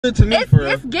good to me.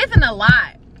 It's giving a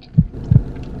lot.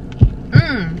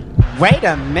 Wait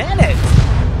a minute.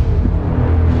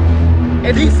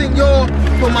 It's decent, y'all,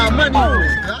 for my money.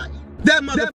 That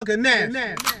motherfucker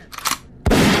nasty.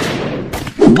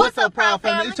 What's up, Proud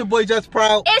Family? It's your boy Just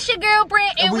Proud. It's your girl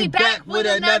Brent, and we back with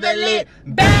another lit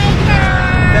banger.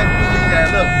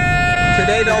 Look,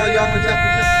 today though, y'all can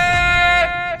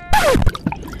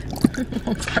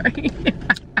I'm sorry.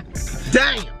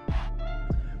 Damn.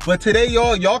 But today,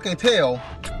 y'all can tell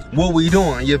what we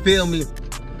doing. You feel me?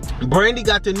 Brandy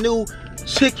got the new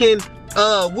chicken.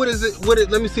 What is it?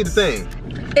 Let me see the thing.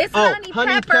 It's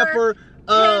honey pepper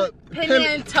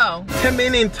pimento.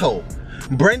 Pimento.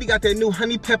 Brandy got that new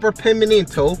honey pepper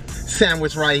pimento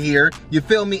sandwich right here. You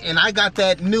feel me? And I got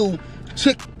that new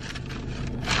chicken.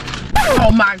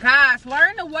 Oh my gosh!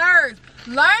 Learn the words.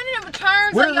 Learn the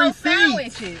terms of your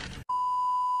sandwiches.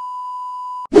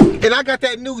 And I got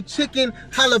that new chicken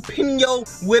jalapeno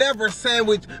whatever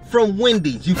sandwich from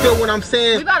Wendy's. You feel what I'm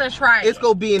saying? We gotta try it. It's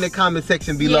gonna be in the comment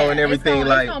section below and everything. It's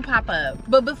gonna pop up.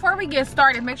 But before we get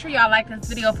started, make sure y'all like this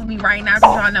video for me right now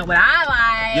because y'all know what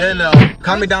I like. You know.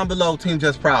 Comment down below, Team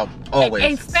Just Proud. Always.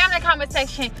 And spam the comment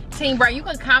section, TeamBran. You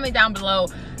can comment down below,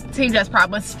 Team Just Proud,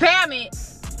 but spam it,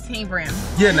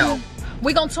 TeamBran. You know.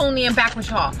 We gonna tune in back with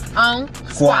y'all on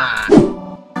Squad.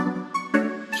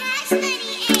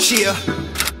 Cheer.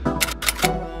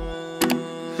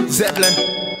 Zeppelin.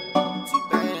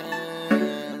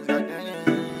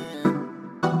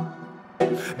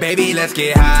 Baby, let's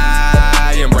get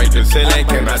high and break the ceiling.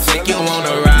 Can I take you on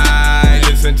a ride?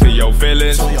 Listen to your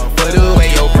feelings. Put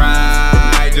away your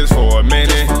pride just for a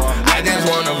minute. I just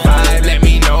wanna vibe. Let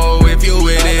me know if you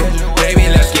with it. Baby,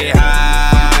 let's get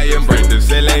high and break the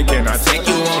ceiling. Can I take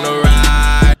you on a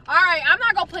ride? Alright, I'm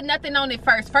not gonna put nothing on it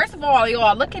first. First of all,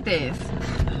 y'all, look at this.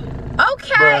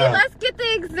 Okay, let's get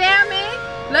the examine.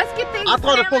 Let's get the examination. I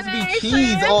thought it was supposed to be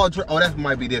cheese all oh, that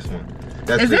might be this one.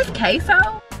 That's Is this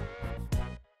queso?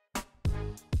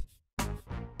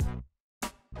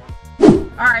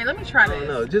 Alright, let me try this.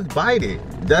 No, just bite it.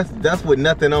 That's with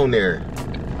nothing on there.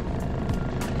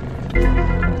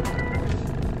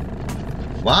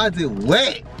 Why is it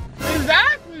wet?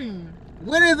 Exactly.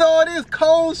 What is all this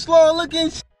coleslaw looking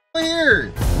shit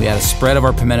here? We add a spread of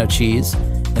our pimento cheese.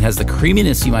 It has the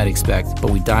creaminess you might expect, but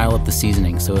we dial up the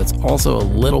seasoning, so it's also a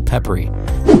little peppery.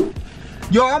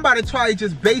 Yo, I'm about to try it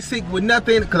just basic with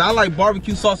nothing, because I like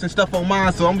barbecue sauce and stuff on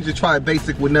mine, so I'm going to just try it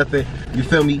basic with nothing. You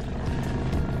feel me?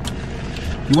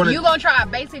 You gonna try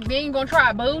it basic, then you gonna try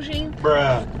it bougie?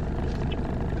 Bruh.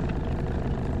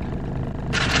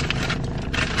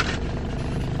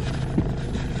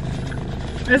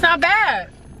 It's not bad.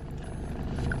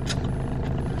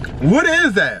 What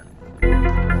is that?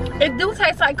 It do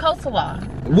taste like coleslaw.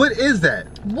 What is that?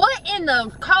 What in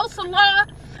the coleslaw?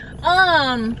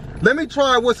 Let me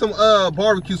try it with some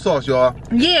barbecue sauce, y'all.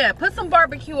 Yeah, put some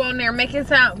barbecue on there, make it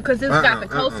sound, because it's got the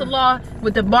coleslaw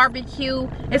with the barbecue.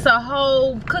 It's a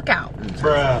whole cookout.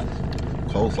 Bruh.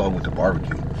 Coleslaw with the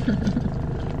barbecue.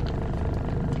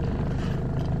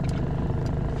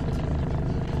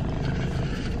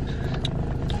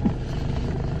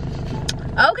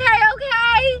 Okay.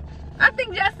 I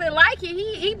think Justin like it.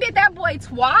 He did that boy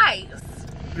twice.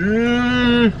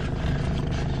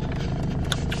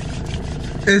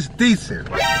 It's decent.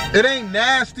 It ain't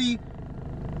nasty,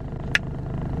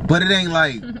 but it ain't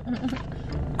like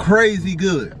crazy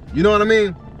good. You know what I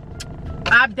mean?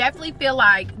 I definitely feel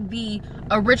like the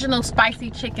original spicy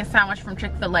chicken sandwich from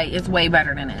Chick-fil-A is way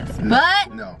better than this.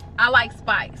 But no. I like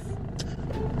spice.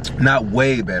 Not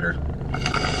way better.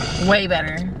 Way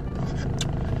better.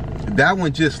 That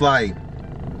one just like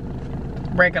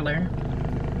regular.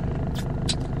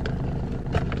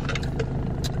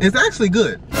 It's actually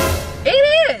good. It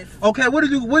is. Okay, what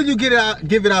did you give it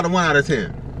out of 1 out of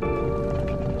 10?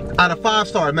 Out of 5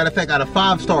 stars. Matter of fact, out of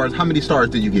 5 stars, how many stars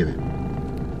did you give it?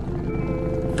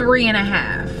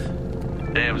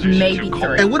 3.5. Maybe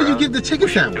 3. And what did you give the chicken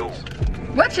sandwich?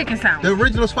 What chicken sandwich? The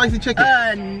original spicy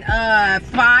chicken. 5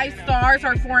 stars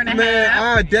or 4.5. Man,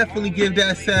 I definitely give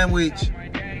that sandwich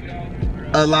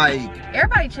a like.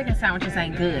 Everybody chicken sandwiches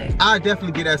ain't good. I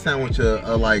definitely give that sandwich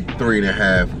a like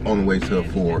 3.5 on the way to a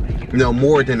 4. You know,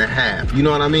 more than a half. You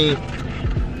know what I mean?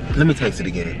 Let me taste it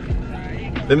again.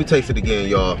 Let me taste it again,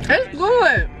 y'all. It's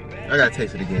good. I gotta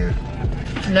taste it again.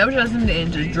 Never just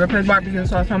and just drip his barbecue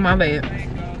sauce on my bed.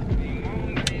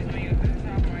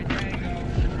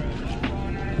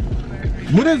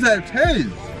 What does that taste?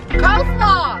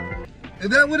 Coleslaw. Is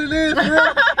that what it is,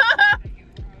 bro?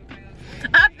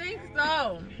 I think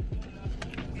so.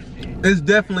 It's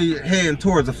definitely heading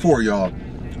towards a 4, y'all.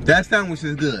 That sandwich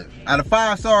is good. Out of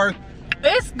 5 stars,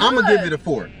 It's good. I'm gonna give it a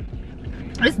 4.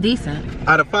 It's decent.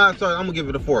 Out of 5 stars, I'm gonna give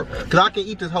it a 4. Cause I can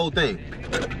eat this whole thing.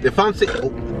 If I'm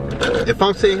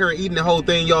sitting here and eating the whole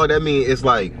thing, y'all, that means it's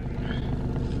like.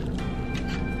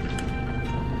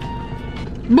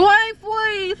 Boy,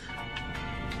 please.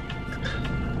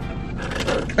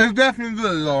 It's definitely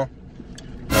good, y'all.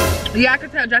 Yeah, I can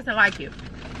tell Justin like it.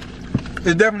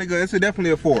 It's definitely good. It's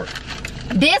definitely a 4.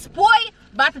 This boy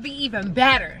about to be even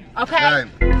better. Okay. Right.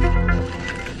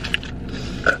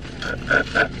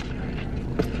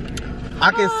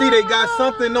 I can see they got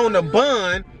something on the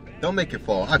bun. Don't make it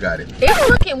fall. I got it. It's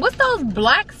looking. What's those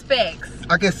black specks?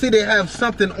 I can see they have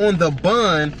something on the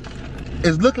bun.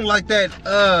 It's looking like that.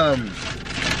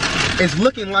 It's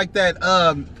looking like that.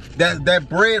 That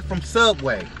bread from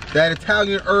Subway. That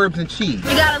Italian herbs and cheese.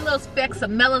 You got a little specks of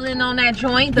melanin on that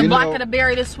joint. The black of the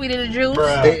berry, the sweet of the juice.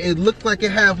 It looks like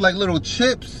it have like little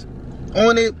chips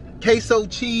on it. Queso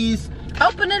cheese.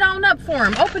 Open it on up for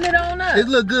him. Open it on up. It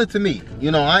look good to me.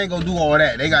 You know, I ain't gonna do all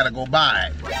that. They gotta go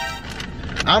buy it.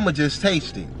 I'ma just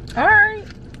taste it. All right.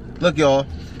 Look, y'all.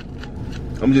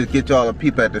 I'm just get y'all a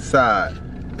peep at the side.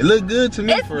 It look good to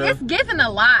me. It's giving a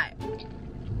lot.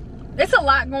 It's a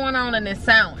lot going on in this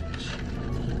sandwich.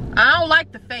 I don't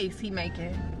like the face he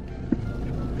making.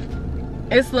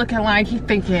 It's looking like he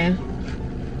thinking,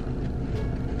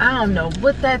 I don't know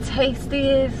what that taste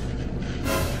is.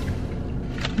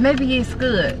 Maybe it's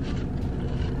good.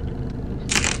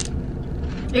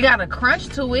 It got a crunch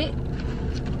to it.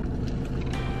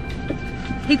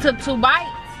 He took 2 bites.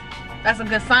 That's a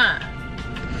good sign.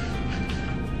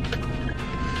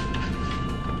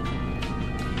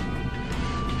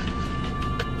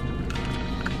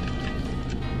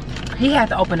 He had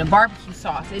to open the barbecue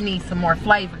sauce. It needs some more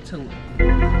flavor to it.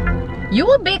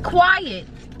 You a bit quiet.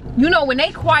 You know, when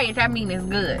they quiet, that means it's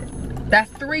good.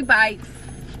 That's 3 bites.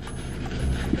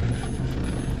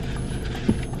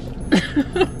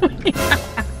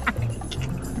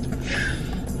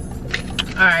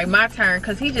 All right, my turn,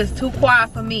 because he's just too quiet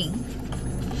for me.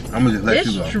 I'm gonna just let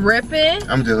you go. It's dripping.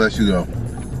 I'm just let you go.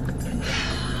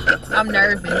 I'm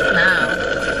nervous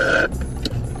now.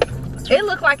 It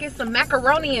looked like it's some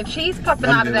macaroni and cheese popping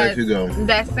out of that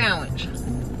sandwich.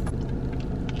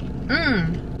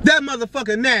 That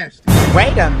motherfucker nasty.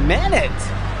 Wait a minute.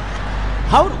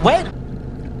 Wait.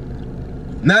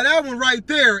 Now that one right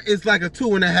there is like a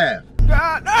 2.5.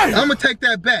 I'm gonna take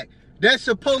that back. That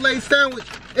Chipotle sandwich,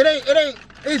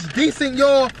 it's decent,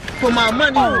 y'all, for my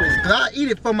money. I eat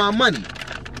it for my money.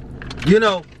 You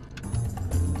know.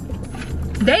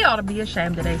 They ought to be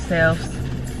ashamed of themselves.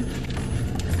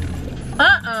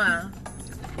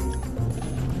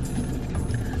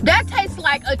 That tastes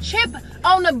like a chip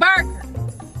on a burger.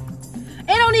 It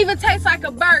don't even taste like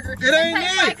a burger. It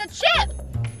tastes like a chip.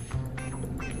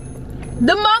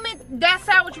 The moment that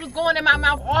sandwich was going in my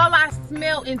mouth, all I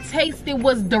smelled and tasted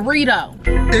was Dorito.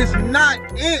 It's not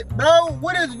it, bro.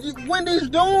 What is Wendy's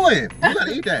doing? You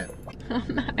gotta eat that.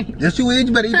 I'm not eating. Yes, you eat.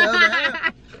 You better eat the other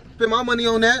half. Spend my money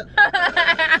on that.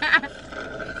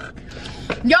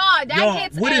 Y'all, that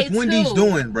gets what is Wendy's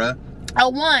doing, bruh? A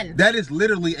 1. That is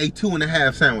literally a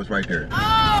 2.5 sandwich right there.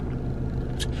 Oh.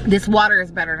 This water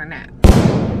is better than that.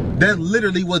 That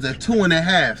literally was a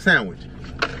 2.5 sandwich.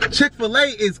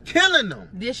 Chick-fil-A is killing them.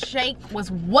 This shake was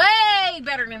way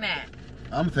better than that.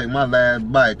 I'm gonna take my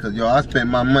last bite because y'all, I spent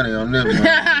my money on this one.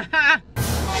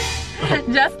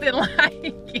 Justin like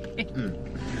it.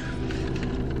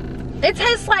 It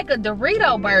tastes like a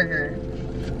Dorito burger.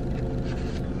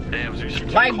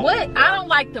 Like what? I don't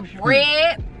like the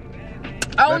bread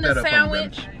on the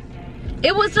sandwich.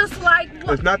 It was just like,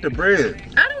 what? It's not the bread.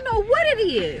 I don't know what it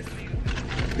is.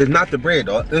 It's not the bread,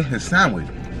 dog. It's his sandwich.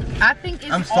 I think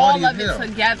it's all of it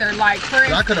together. Like,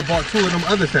 I could have bought 2 of them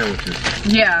other sandwiches.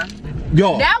 Yeah.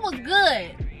 Yo. That was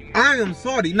good. I am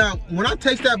salty. Now, when I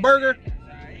taste that burger,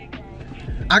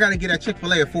 I gotta get that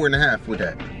Chick-fil-A a 4.5 with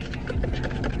that.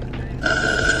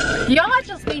 Y'all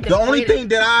just need to. The only thing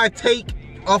that I take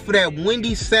off of that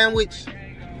Wendy's sandwich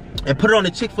and put it on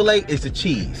the Chick-fil-A is the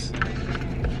cheese,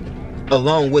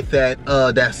 along with that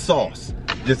that sauce,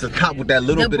 just to top with that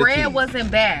little bit of cheese. The bread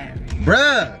wasn't bad,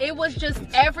 bruh. It was just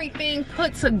everything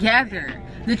put together.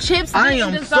 The chips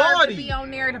didn't deserve to be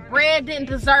on there. The bread didn't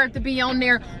deserve to be on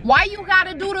there. Why you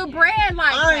gotta do the bread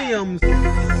like that? I am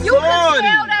You can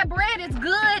tell that bread is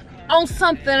good on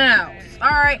something else. All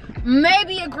right,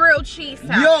 maybe a grilled cheese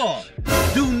sandwich. Y'all,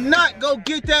 do not go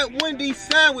get that Wendy's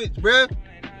sandwich, bruh.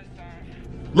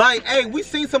 Like, hey, we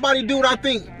seen somebody do it. I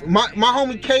think my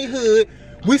homie K Hood,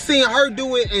 we seen her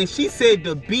do it, and she said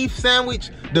the beef sandwich,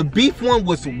 the beef one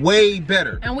was way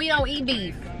better. And we don't eat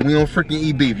beef. We don't freaking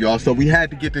eat beef, y'all. So we had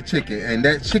to get the chicken, and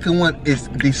that chicken one is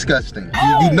disgusting.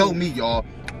 You know me, y'all.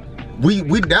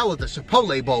 That was the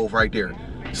Chipotle bowl right there.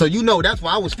 So you know that's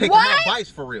why I was taking my bites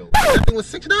for real. That thing was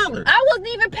 $6. I wasn't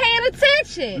even paying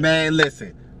attention. Man,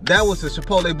 listen. That was the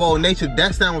Chipotle bowl. Nature,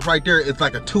 that sandwich right there is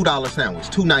like a $2 sandwich,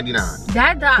 $2.99.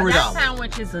 That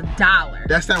sandwich is $1.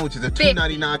 That sandwich is a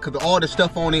 $2.99 because all the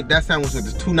stuff on it. That sandwich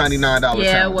was a $2.99 sandwich.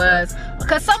 Yeah, it was.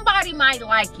 Because somebody might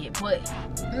like it, but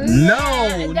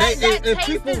no,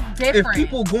 if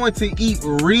people going to eat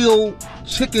real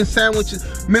chicken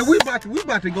sandwiches, man, we about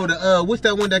to go to what's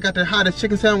that one that got the hottest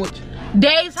chicken sandwich?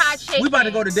 Dave's Hot Chicken. We about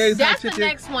to go to Dave's Hot Chicken. That's the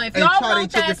next one. If y'all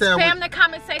want that, spam the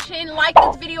comment section, like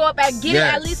this video up at get it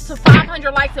at least to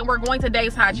 500 likes, and we're going to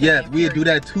Dave's Hot Chicken. Yes, we'll do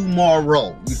that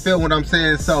tomorrow. You feel what I'm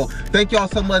saying? So thank y'all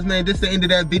so much, man. This is the end of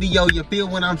that video. You feel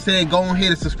what I'm saying? Go ahead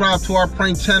and subscribe to our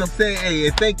prank channel. Say, hey,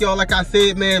 and thank y'all, like I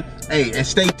said, man. Hey, and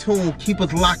stay tuned. Keep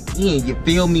us locked in. You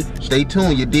feel me? Stay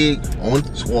tuned. You dig? On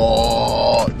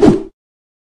Squad.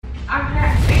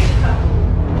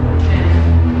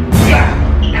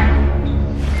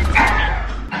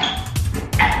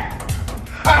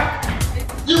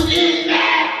 You eat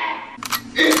that?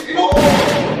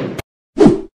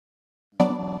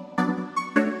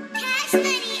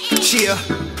 It's Chia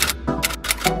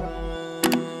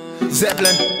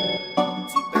Zeppelin.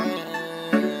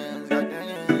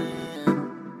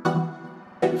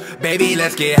 Baby,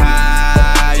 let's get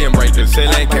high and break the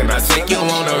ceiling. Can I take you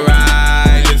on a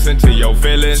ride? Listen to your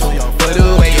feelings. Put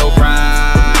away your pride.